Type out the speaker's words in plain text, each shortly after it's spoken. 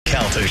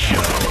Kelter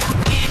Show.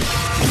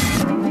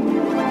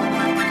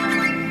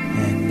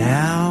 And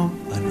now,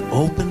 an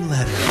open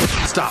letter.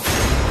 Stop.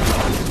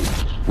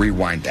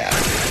 Rewind that.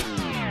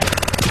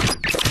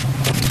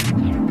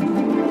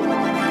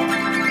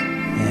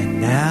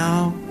 And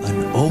now,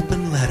 an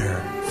open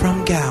letter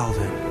from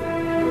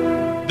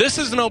Galvin. This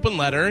is an open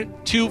letter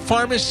to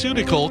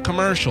Pharmaceutical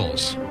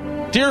Commercials.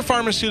 Dear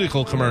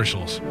Pharmaceutical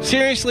Commercials,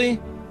 seriously?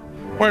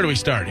 Where do we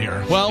start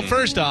here? Well,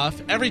 first off,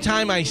 every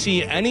time I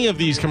see any of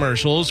these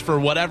commercials for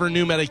whatever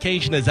new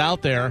medication is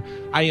out there,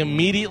 I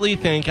immediately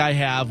think I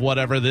have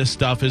whatever this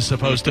stuff is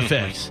supposed to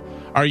fix.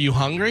 Are you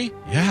hungry?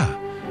 Yeah.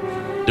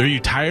 Are you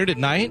tired at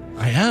night?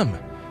 I am.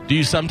 Do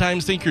you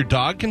sometimes think your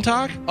dog can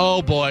talk?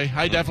 Oh boy,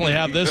 I definitely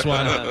have this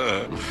one.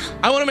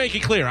 I want to make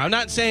it clear, I'm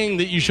not saying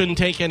that you shouldn't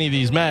take any of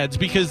these meds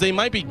because they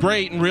might be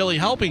great and really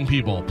helping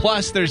people.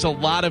 Plus, there's a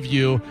lot of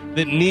you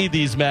that need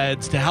these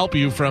meds to help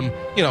you from,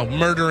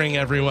 murdering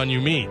everyone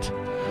you meet.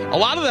 A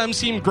lot of them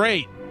seem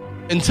great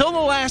until the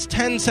last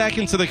 10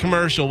 seconds of the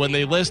commercial when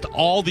they list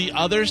all the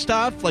other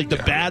stuff, like the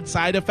bad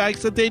side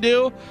effects that they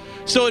do.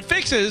 So it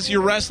fixes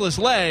your restless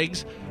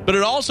legs, but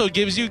it also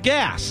gives you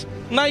gas,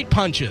 night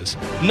punches,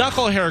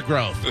 knuckle hair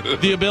growth,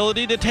 the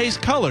ability to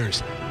taste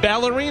colors,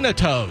 ballerina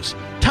toes,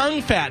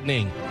 tongue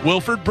fattening,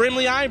 Wilford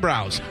Brimley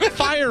eyebrows,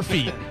 fire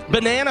feet,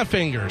 banana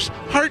fingers,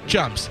 heart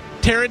jumps,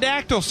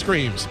 pterodactyl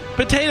screams,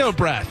 potato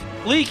breath,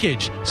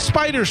 leakage,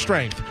 spider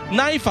strength,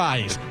 knife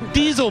eyes,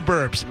 diesel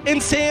burps,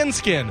 and sand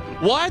skin.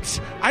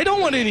 What? I don't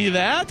want any of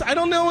that. I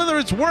don't know whether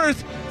it's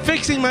worth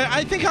fixing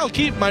I think I'll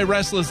keep my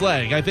restless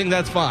leg. I think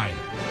that's fine.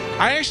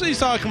 I actually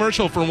saw a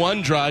commercial for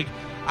one drug.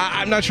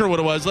 I'm not sure what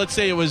it was. Let's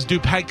say it was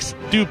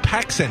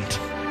Dupexant.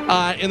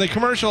 And the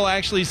commercial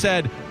actually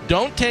said,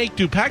 don't take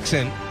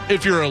Dupexant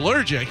if you're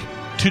allergic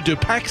to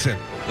Dupexant.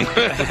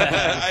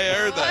 I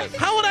heard that.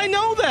 How would I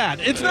know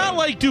that? It's not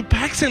like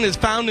Dupexant is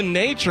found in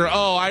nature.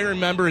 Oh, I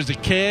remember as a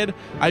kid,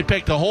 I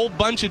picked a whole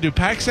bunch of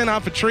Dupexant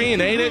off a tree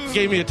and ate it. It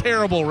gave me a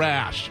terrible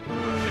rash.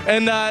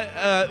 And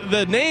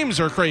the names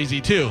are crazy,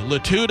 too.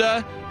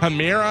 Latuda,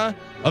 Humira,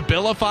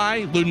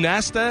 Abilify,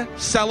 Lunesta,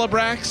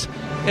 Celebrex.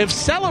 If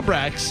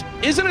Celebrex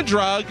isn't a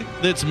drug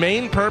that's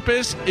main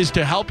purpose is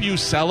to help you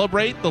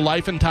celebrate the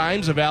life and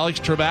times of Alex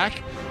Trebek,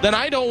 then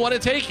I don't want to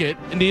take it,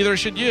 and neither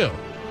should you.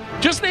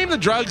 Just name the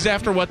drugs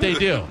after what they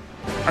do.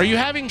 Are you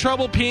having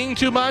trouble peeing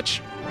too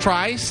much?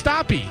 Try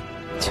Stoppy.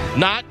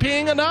 Not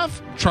peeing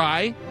enough?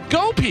 Try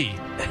Go Pee.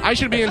 I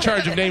should be in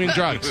charge of naming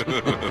drugs.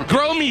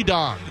 Grow Me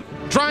Dong.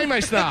 Dry My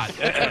Snot.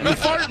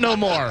 Fart No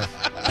More.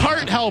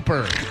 Heart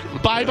Helper.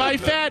 Bye Bye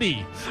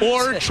Fatty.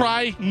 Or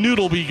try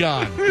Noodle Be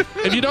Gone.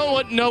 If you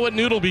don't know what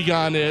Noodle Be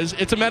Gone is,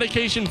 it's a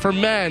medication for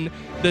men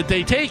that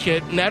they take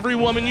it, and every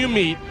woman you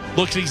meet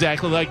looks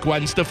exactly like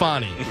Gwen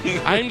Stefani.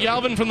 I'm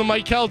Galvin from the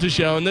Mike Kelter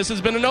Show, and this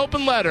has been an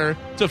open letter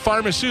to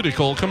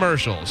Pharmaceutical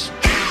Commercials.